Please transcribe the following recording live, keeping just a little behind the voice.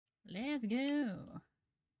Let's go.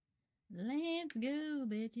 Let's go,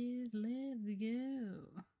 bitches. Let's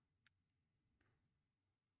go.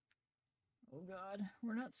 Oh god,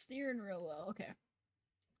 we're not steering real well. Okay.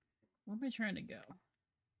 Where am I trying to go?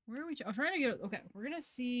 Where are we? I'm trying to get. Okay, we're gonna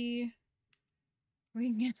see if we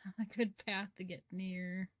can get a good path to get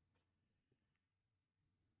near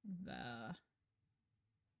the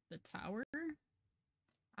tower.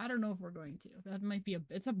 I don't know if we're going to. That might be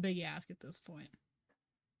it's a big ask at this point.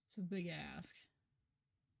 It's a big ask.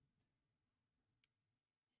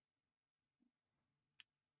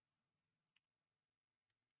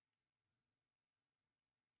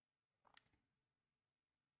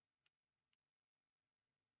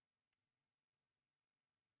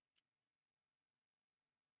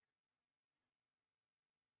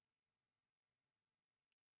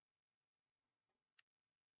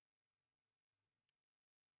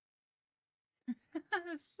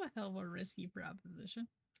 That's a hell of a risky proposition.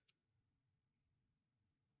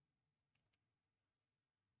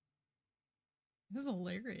 This is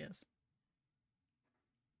hilarious.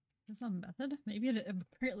 Is this a method? Maybe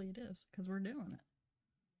apparently it is, because we're doing it.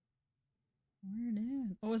 We're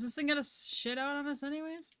doing. Oh, is this thing gonna shit out on us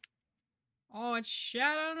anyways? Oh, it shit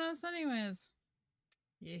out on us anyways.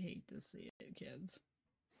 You hate to see it, kids.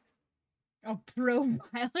 Oh, pro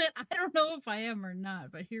pilot? I don't know if I am or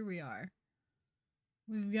not, but here we are.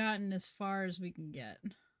 We've gotten as far as we can get.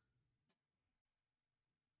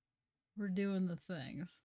 We're doing the things.